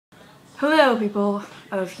Hello, people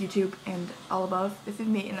of YouTube and all above. This is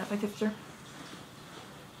me, and that's my sister.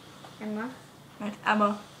 Emma. That's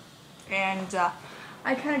Emma. And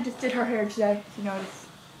I kind of just did her hair today, if you notice.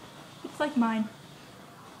 It's like mine.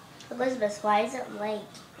 Elizabeth, why is it light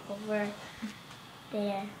over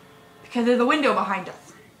there? Because there's a window behind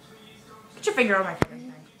us. Put your finger on my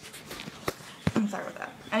finger. I'm sorry about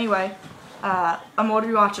that. Anyway, Emma, what are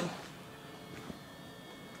you watching?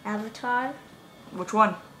 Avatar? Which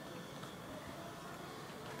one?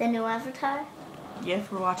 The new Avatar? Yes,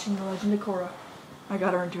 we're watching The Legend of Korra. I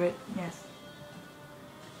got her into it, yes.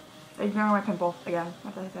 Ignore my pimple again,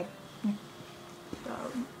 that's what I said. So,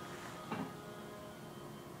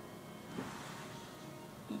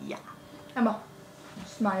 yeah. Emma,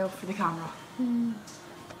 smile for the camera.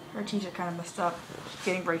 Her teeth are kind of messed up. She's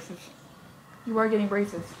getting braces. You are getting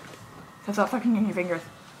braces. So stop sucking in your fingers.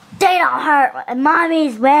 They don't hurt.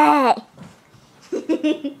 Mommy's wet.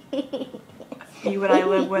 See what I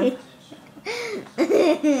live with.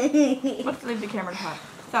 Let's leave the camera to her.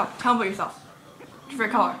 So, tell me about yourself. What's your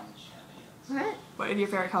favorite color? What? What is your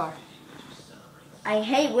favorite color? I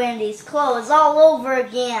hate wearing these clothes all over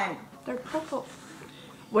again. They're purple.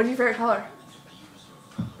 What is your favorite color?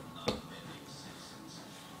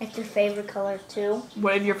 It's your favorite color too.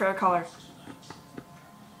 What is your favorite color?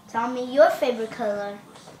 Tell me your favorite color.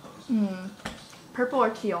 Purple or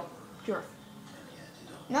teal? Yours.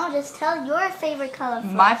 No, just tell your favorite color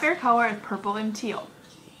first. My favorite color is purple and teal.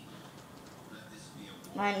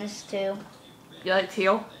 Mine is too. You like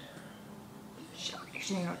teal? Shut up, you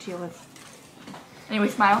actually know what teal is. Anyway,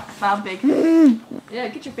 smile. Smile big. Yeah,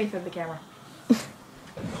 get your face out of the camera.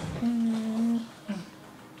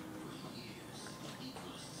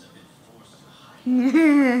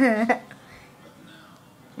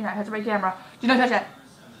 You're not touching my camera. Do not touch it.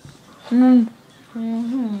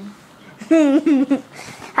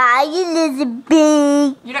 Hi,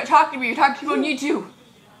 Elizabeth. You're not talking to me. You're talking to me on YouTube.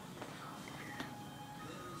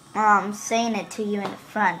 I'm saying it to you in the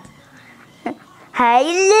front. Hi,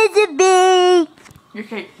 Elizabeth. You're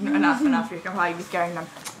okay. No, enough. You're probably be scaring them.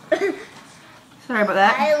 Sorry about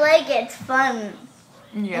that. I like it. It's fun.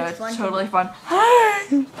 Yeah, It's it's fun. totally fun.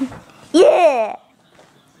 Yeah.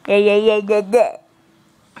 Yeah.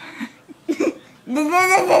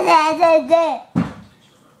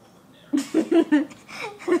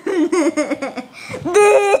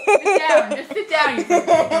 Sit down. Just sit down.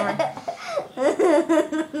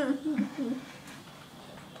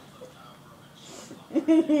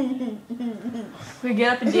 You Okay,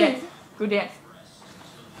 get up and dance. Go dance.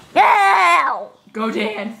 Ow! Go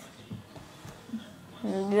dance.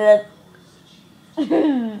 Ew!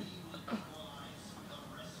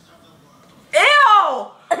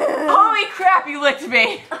 Holy crap, you licked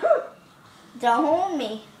me. Don't hold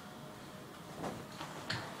me.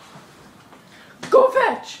 Go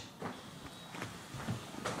fetch.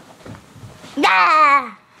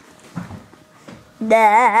 Ah! Not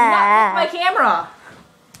lick my camera.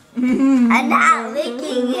 I'm not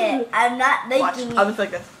licking it. I'm not Watch, licking I'll it. just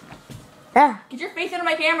like this. Ah. Get your face into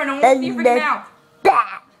my camera. No one wants to see your freaking mouth.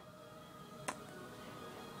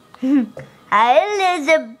 Hi,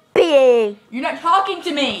 Elizabeth. You're not talking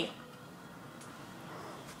to me.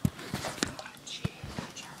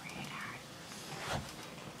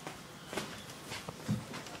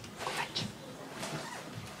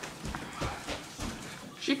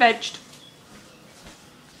 She fetched.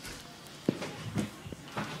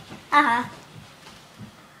 Uh-huh.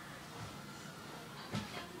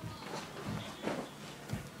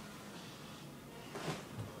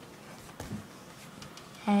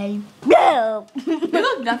 Hey. No. You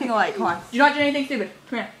look nothing alike. Come on. Do not do anything stupid.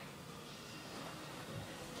 Come here.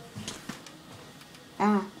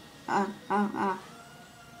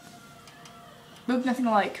 Look nothing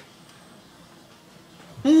alike.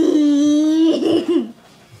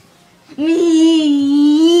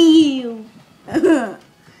 Meow.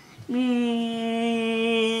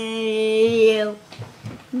 Meow.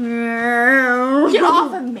 Get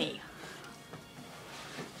off of me.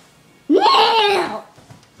 Meow.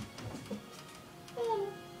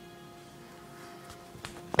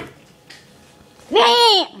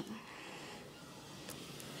 Meow.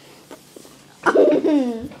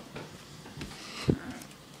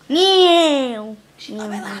 Meow. She's on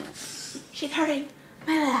my lap. She's hurting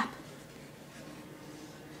my lap.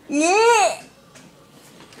 Yeah.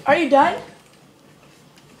 Are you done?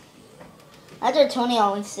 That's what Tony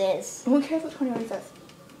always says. Who cares what Tony always says?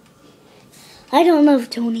 I don't love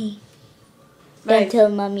Tony. Don't Nice. tell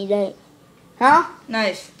mommy that. Huh?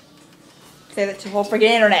 Nice. Say that to the whole freaking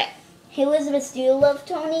internet. Hey Elizabeth, do you love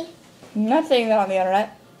Tony? I'm not saying that on the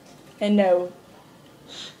internet. And no.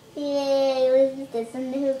 Yeah.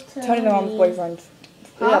 Listen to Tony. Tony, their mom's boyfriend.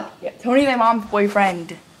 Huh? Yeah, Tony, their mom's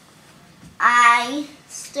boyfriend. I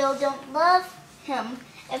still don't love him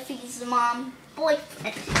if he's the mom's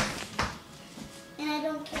boyfriend. And I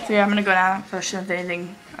don't care. So yeah, I'm gonna go now so I shouldn't say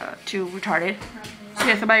anything too retarded. So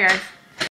yeah, so bye guys.